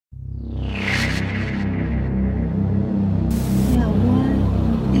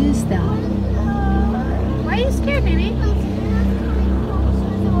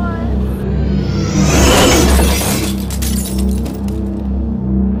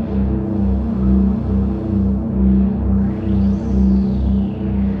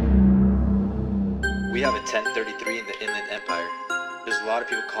10:33 in the Inland Empire. There's a lot of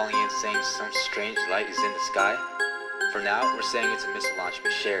people calling in saying some strange light is in the sky. For now, we're saying it's a missile launch,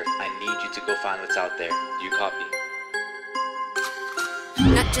 but Sheriff, I need you to go find what's out there. Do you copy?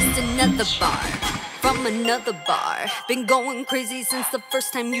 Not just another bar from another bar. Been going crazy since the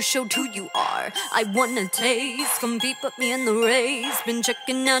first time you showed who you are. I wanna taste, compete, put me in the race. Been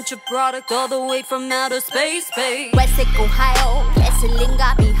checking out your product all the way from outer space, babe. Westlake, Ohio, wrestling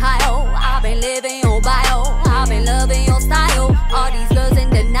got me high, oh. I've been living your bio, I've been loving your style. All these girls in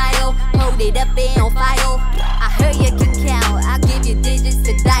denial, hold it up in your file. I heard you can count, I'll give you digits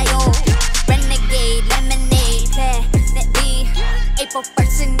to dial. Renegade, lemonade, planet B. April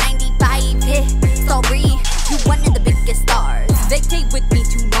 1st in 95, hit story. You one of the biggest stars. Vacate with me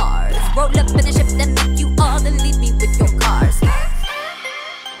to Mars. Roll up in a ship then make you all and leave me with your cars.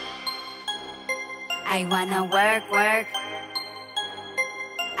 I wanna work, work.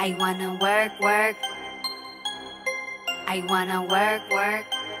 I wanna work, work. I wanna work, work.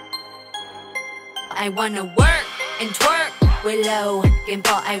 I wanna work and twerk with Logan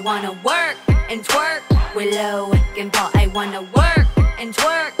Paul. I wanna work and twerk with Logan Paul. I wanna work and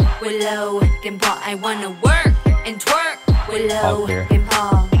twerk with Logan Paul. I wanna work and twerk with Logan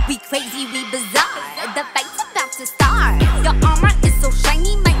Paul. We crazy, we bizarre. The fight's about to start. Your armor is so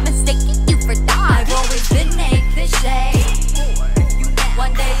shiny, might mistake you for dark. I've always been a cliche.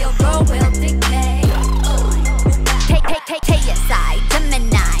 One day your girl will decay. KSI,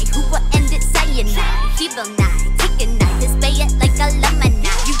 Gemini, who will end it cyanide? She will not take a knife, display it like a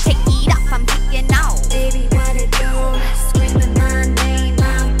lemonade. You take it off, I'm taking out. Baby, what it do? Screaming my name,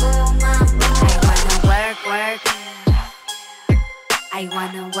 my boo, my boo. I wanna work, work. I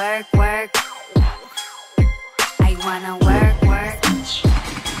wanna work, work. I wanna work, work.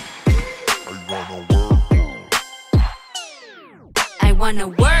 I wanna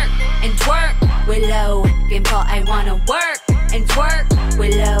work and twerk with Logan Paul. I wanna work and twerk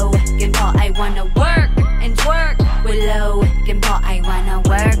with Logan Paul. I wanna work and twerk with Logan Paul. I wanna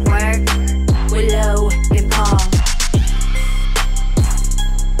work, work with Logan Paul.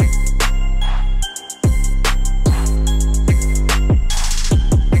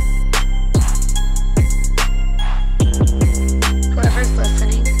 Whoever's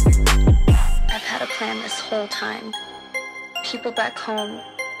listening, I've had a plan this whole time. People back home,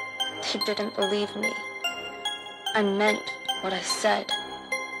 they didn't believe me. I meant what I said.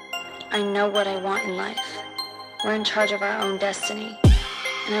 I know what I want in life. We're in charge of our own destiny,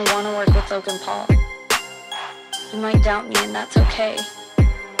 and I want to work with Logan Paul. You might doubt me, and that's okay.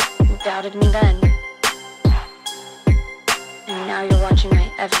 You doubted me then, and now you're watching my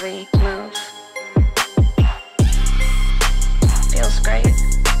every move. Feels great,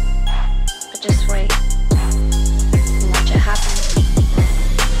 but just wait and watch it happen.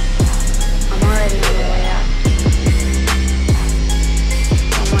 I'm already on my way out.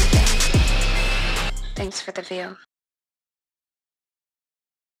 One more thing. Thanks for the view.